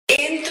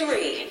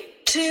3,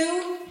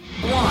 2,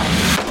 1.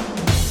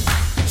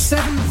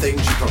 7 things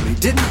you probably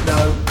didn't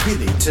know you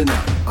need to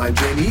know. I'm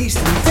Jamie East,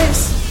 and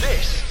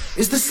this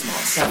is the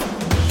Smart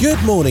 7.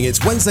 Good morning,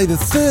 it's Wednesday the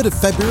 3rd of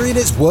February and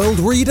it's World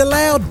Read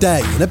Aloud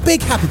Day. And a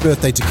big happy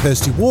birthday to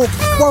Kirsty Walk,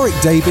 Warwick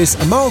Davis,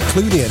 Amal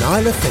Clooney and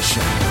Isla Fisher.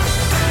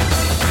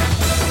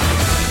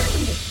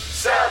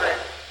 7.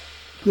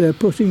 They're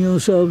putting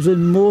themselves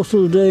in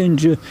mortal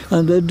danger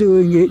and they're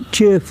doing it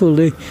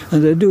cheerfully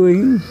and they're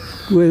doing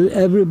with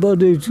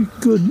everybody's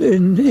good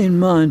in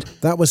mind.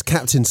 That was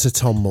Captain Sir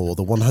Tom Moore,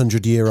 the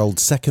 100-year-old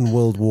Second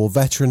World War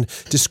veteran,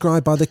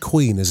 described by the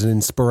Queen as an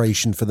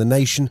inspiration for the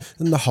nation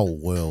and the whole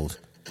world.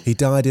 He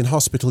died in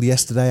hospital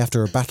yesterday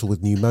after a battle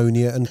with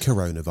pneumonia and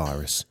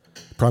coronavirus.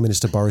 Prime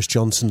Minister Boris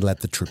Johnson led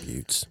the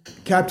tributes.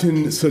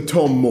 Captain Sir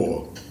Tom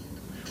Moore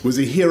was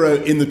a hero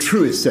in the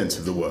truest sense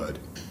of the word.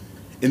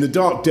 In the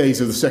dark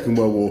days of the Second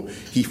World War,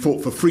 he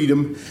fought for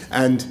freedom,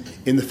 and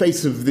in the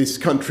face of this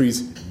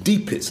country's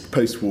deepest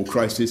post-war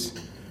crisis,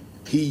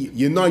 he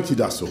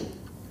united us all.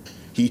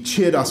 He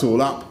cheered us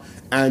all up,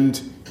 and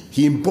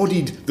he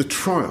embodied the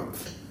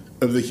triumph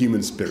of the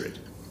human spirit.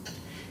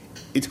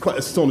 It's quite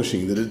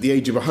astonishing that at the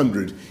age of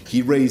 100,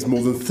 he raised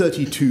more than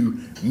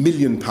 £32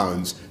 million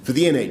for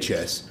the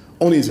NHS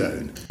on his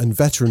own. And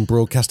veteran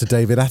broadcaster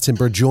David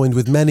Attenborough joined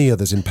with many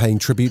others in paying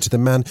tribute to the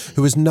man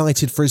who was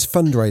knighted for his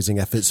fundraising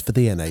efforts for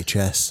the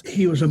NHS.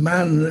 He was a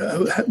man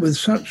with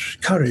such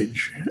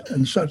courage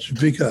and such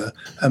vigour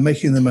and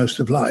making the most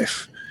of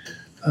life.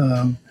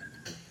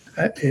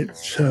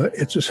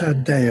 It's a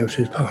sad day of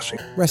his passing.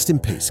 Rest in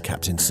peace,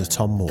 Captain Sir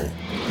Tom Moore.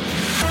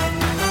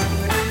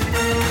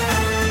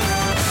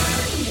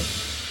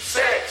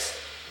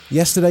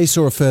 Yesterday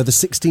saw a further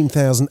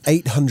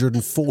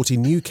 16,840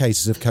 new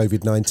cases of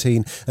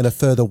COVID-19 and a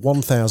further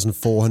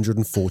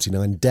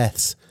 1,449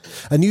 deaths.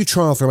 A new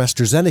trial from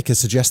AstraZeneca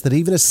suggests that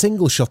even a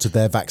single shot of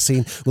their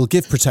vaccine will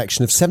give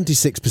protection of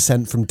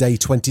 76% from day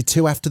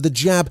 22 after the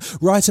jab,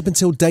 right up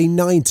until day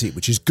 90,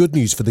 which is good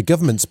news for the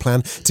government's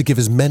plan to give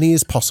as many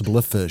as possible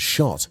a first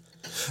shot.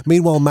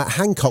 Meanwhile, Matt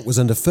Hancock was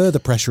under further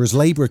pressure as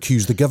Labour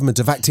accused the government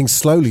of acting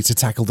slowly to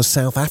tackle the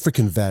South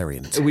African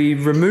variant. We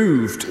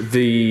removed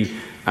the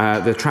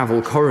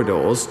travel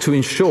corridors to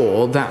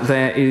ensure that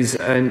there is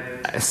a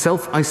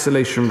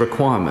self-isolation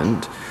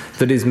requirement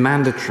that is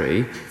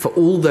mandatory for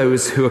all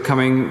those who are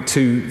coming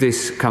to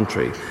this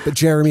country. But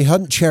Jeremy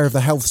Hunt, chair of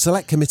the Health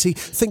Select Committee,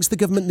 thinks the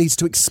government needs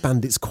to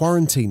expand its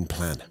quarantine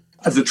plan.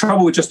 The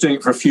trouble with just doing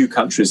it for a few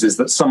countries is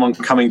that someone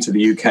coming to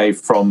the UK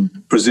from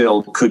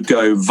Brazil could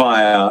go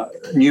via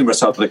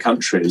numerous other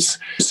countries.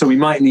 So we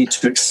might need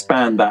to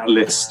expand that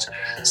list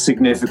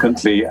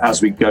significantly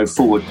as we go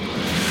forward.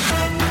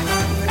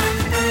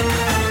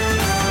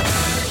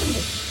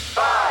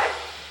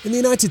 In the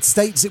United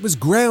States, it was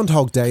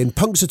Groundhog Day, and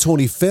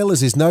Punxsutawney Phil,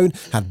 as is known,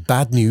 had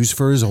bad news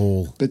for us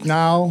all. But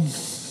now,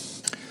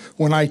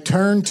 when I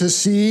turn to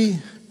see,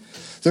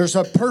 there's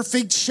a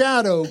perfect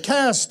shadow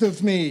cast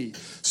of me.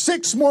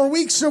 6 more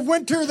weeks of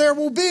winter there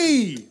will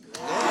be.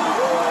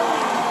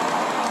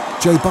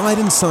 Joe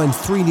Biden signed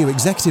 3 new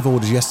executive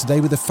orders yesterday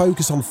with a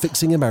focus on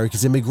fixing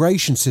America's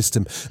immigration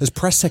system, as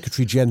Press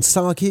Secretary Jen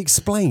Psaki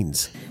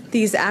explains.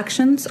 These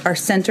actions are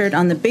centered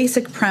on the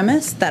basic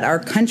premise that our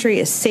country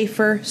is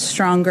safer,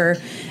 stronger,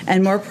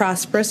 and more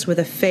prosperous with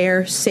a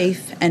fair,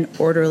 safe, and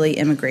orderly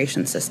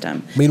immigration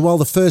system. Meanwhile,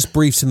 the first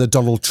briefs in the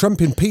Donald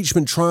Trump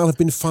impeachment trial have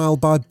been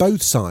filed by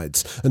both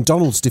sides, and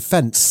Donald's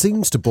defence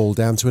seems to boil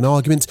down to an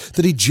argument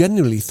that he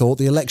genuinely thought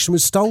the election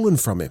was stolen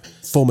from him.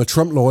 Former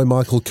Trump lawyer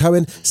Michael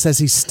Cohen says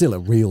he's still a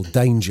real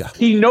danger.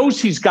 He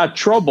knows he's got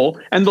trouble,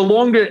 and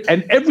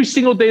every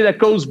single day that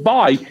goes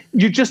by,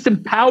 you're just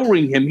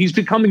empowering him. He's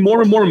becoming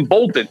more and more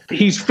emboldened.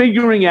 He's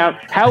figuring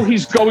out how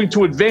he's going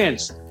to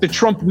advance the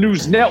Trump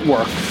News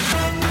Network.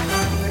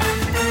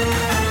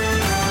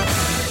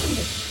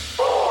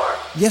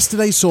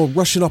 Yesterday saw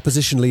Russian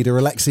opposition leader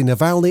Alexei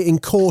Navalny in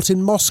court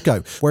in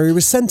Moscow, where he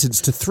was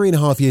sentenced to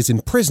 3.5 years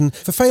in prison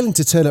for failing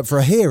to turn up for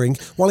a hearing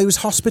while he was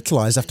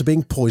hospitalised after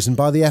being poisoned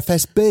by the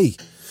FSB.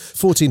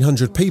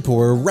 1,400 people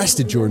were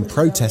arrested during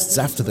protests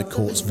after the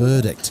court's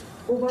verdict.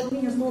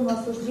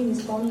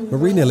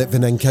 Marina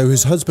Litvinenko,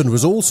 whose husband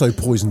was also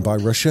poisoned by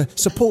Russia,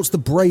 supports the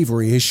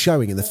bravery he is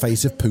showing in the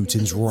face of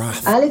Putin's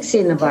wrath.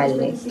 Alexei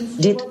Navalny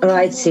did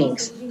right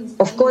things.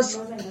 Of course,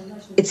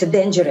 it's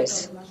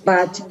dangerous,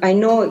 but I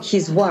know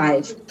his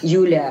wife,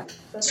 Yulia,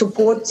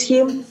 supports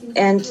him,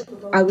 and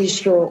I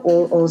wish her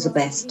all the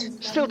best.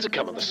 Still to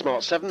come on the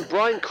Smart 7,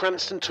 Bryan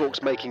Cranston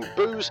talks making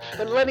booze,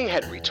 and Lenny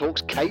Henry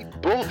talks Kate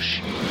Bush.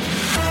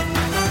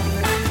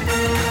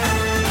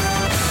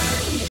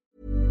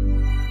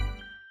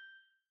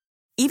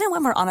 Even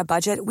when we're on a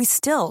budget, we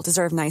still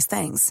deserve nice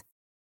things.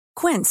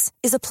 Quince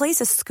is a place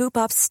to scoop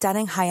up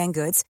stunning high-end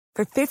goods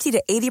for 50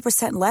 to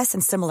 80% less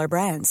than similar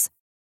brands.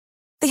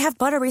 They have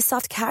buttery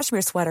soft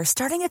cashmere sweaters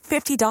starting at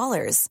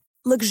 $50,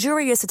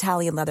 luxurious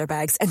Italian leather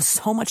bags, and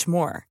so much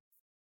more.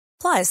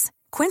 Plus,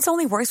 Quince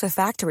only works with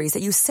factories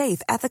that use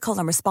safe, ethical,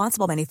 and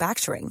responsible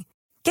manufacturing.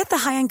 Get the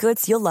high-end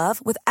goods you'll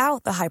love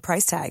without the high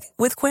price tag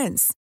with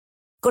Quince.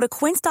 Go to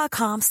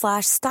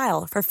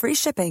quince.com/style for free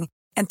shipping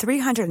and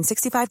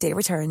 365-day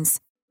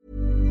returns.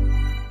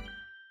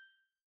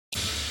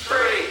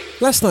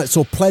 Last night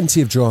saw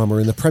plenty of drama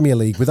in the Premier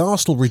League, with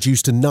Arsenal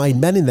reduced to 9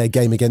 men in their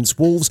game against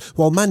Wolves,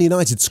 while Man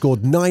United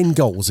scored 9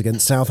 goals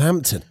against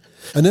Southampton.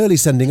 An early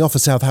sending off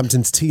of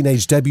Southampton's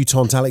teenage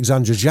debutant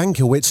Alexandra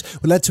Jankiewicz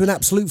led to an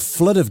absolute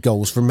flood of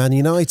goals from Man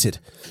United.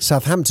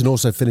 Southampton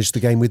also finished the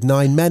game with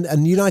 9 men,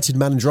 and United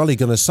manager Ole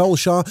Gunnar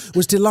Solskjaer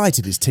was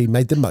delighted his team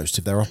made the most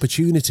of their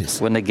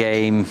opportunities. When the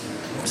game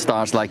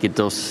starts like it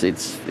does,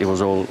 it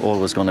was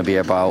always going to be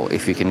about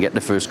if you can get the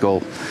first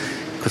goal.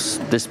 Because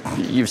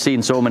you've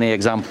seen so many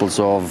examples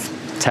of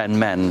 10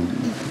 men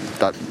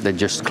that they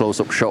just close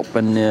up shop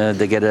and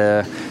they get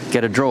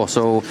a draw.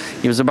 So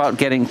it was about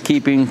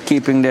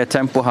keeping their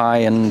tempo high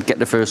and get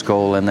the first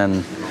goal, and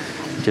then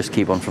just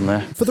keep on from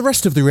there. For the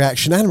rest of the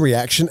reaction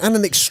and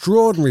an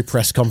extraordinary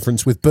press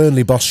conference with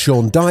Burnley boss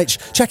Sean Dyche,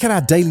 check out our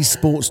daily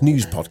sports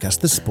news podcast,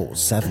 The Sports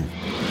 7.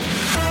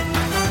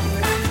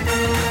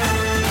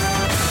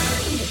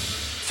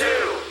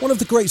 One of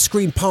the great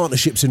screen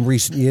partnerships in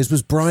recent years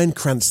was Bryan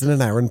Cranston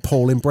and Aaron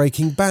Paul in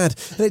Breaking Bad,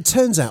 and it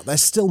turns out they're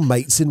still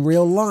mates in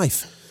real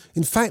life.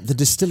 In fact, the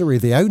distillery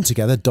they own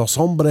together, Dos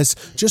Hombres,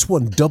 just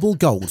won double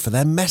gold for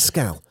their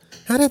mezcal.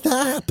 How did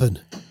that happen?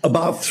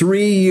 About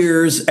 3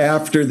 years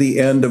after the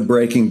end of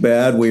Breaking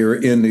Bad, we were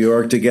in New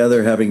York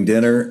together having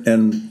dinner,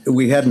 and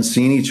we hadn't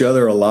seen each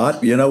other a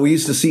lot. You know, we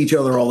used to see each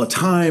other all the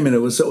time, and it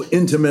was so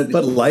intimate.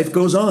 But life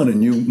goes on,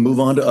 and you move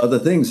on to other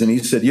things. And he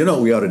said, you know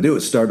what we ought to do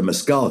is start a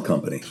mezcal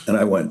company. And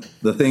I went,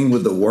 the thing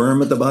with the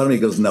worm at the bottom? He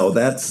goes, no,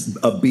 that's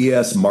a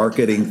BS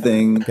marketing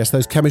thing. Guess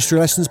those chemistry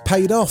lessons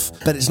paid off.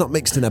 Bet it's not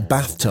mixed in a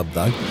bathtub,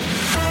 though.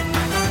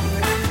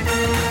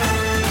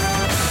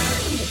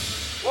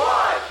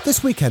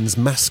 This weekend's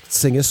Masked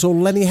Singer saw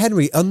Lenny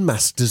Henry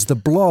unmasked as the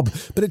Blob,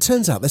 but it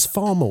turns out there's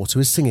far more to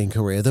his singing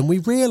career than we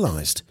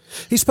realised.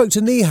 He spoke to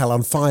Nihal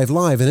on 5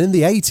 Live, and in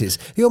the 80s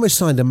he almost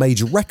signed a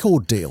major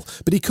record deal,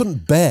 but he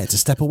couldn't bear to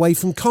step away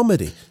from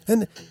comedy.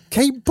 And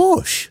Kate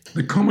Bush?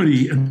 The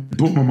comedy had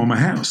bought my mum a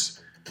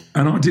house,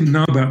 and I didn't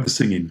know about the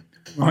singing.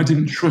 I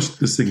didn't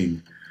trust the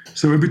singing.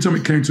 So every time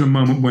it came to a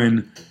moment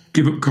when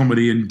give up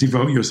comedy and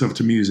devote yourself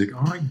to music,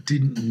 I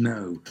didn't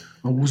know.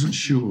 I wasn't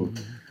sure.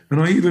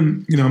 And I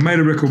even, I made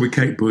a record with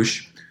Kate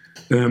Bush,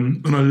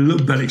 and I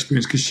loved that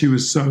experience because she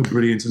was so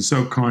brilliant and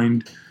so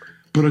kind.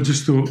 But I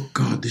just thought,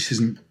 God, there's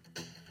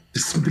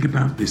something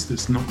about this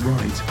that's not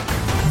right.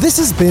 This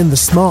has been The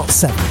Smart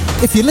 7.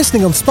 If you're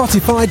listening on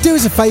Spotify, do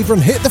us a favour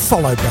and hit the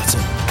follow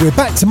button. We're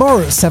back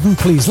tomorrow at 7.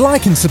 Please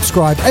like and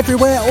subscribe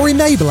everywhere or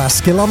enable our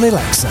skill on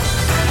Alexei.